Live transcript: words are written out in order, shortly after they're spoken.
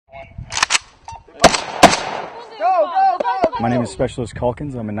My name is Specialist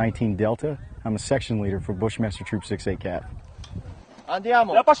Calkins. I'm a 19 Delta. I'm a section leader for Bushmaster Troop 68 CAV.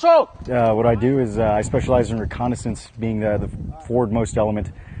 What I do is I specialize in reconnaissance, being the forwardmost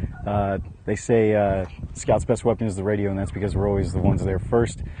element. They say Scout's best weapon is the radio, and that's because we're always the ones there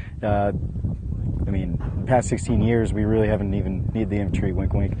first. I mean, the past 16 years, we really haven't even needed the infantry,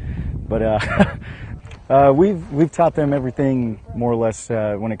 wink, wink. But we've taught them everything more or less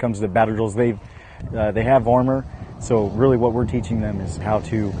when it comes to battle drills. They have armor, so really what we're teaching them is how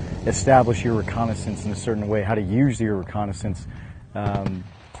to establish your reconnaissance in a certain way, how to use your reconnaissance,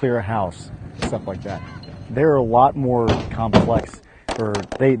 clear a house, stuff like that. They're a lot more complex, or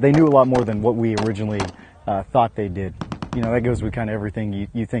they knew a lot more than what we originally thought they did. You know, that goes with kind of everything.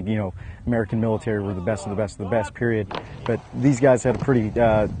 You think, you know, American military were the best of the best of the best, period. But these guys had a pretty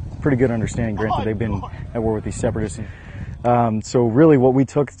good understanding, granted they've been at war with these separatists. So really what we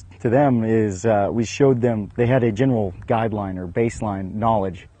took to them is we showed them, they had a general guideline or baseline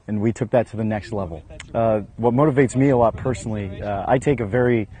knowledge, and we took that to the next level. What motivates me a lot personally, I take a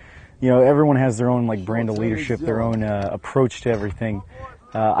very, you know, everyone has their own like brand of leadership, their own approach to everything.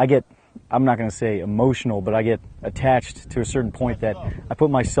 I'm not going to say emotional, but I get attached to a certain point that I put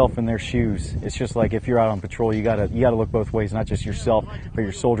myself in their shoes. It's just like if you're out on patrol, you gotta look both ways, not just yourself, but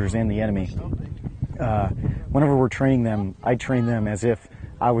your soldiers and the enemy. Whenever we're training them, I train them as if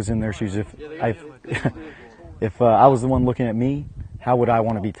I was in their shoes. If I was the one looking at me, how would I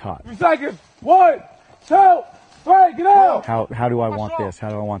want to be taught? 3 seconds. 1, 2, 3, get out! How do I want this? How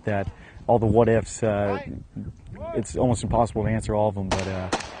do I want that? All the what ifs. It's almost impossible to answer all of them, but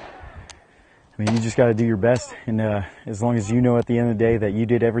I mean, you just got to do your best, and as long as you know at the end of the day that you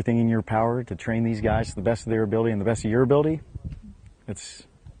did everything in your power to train these guys to the best of their ability and the best of your ability, it's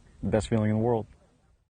the best feeling in the world.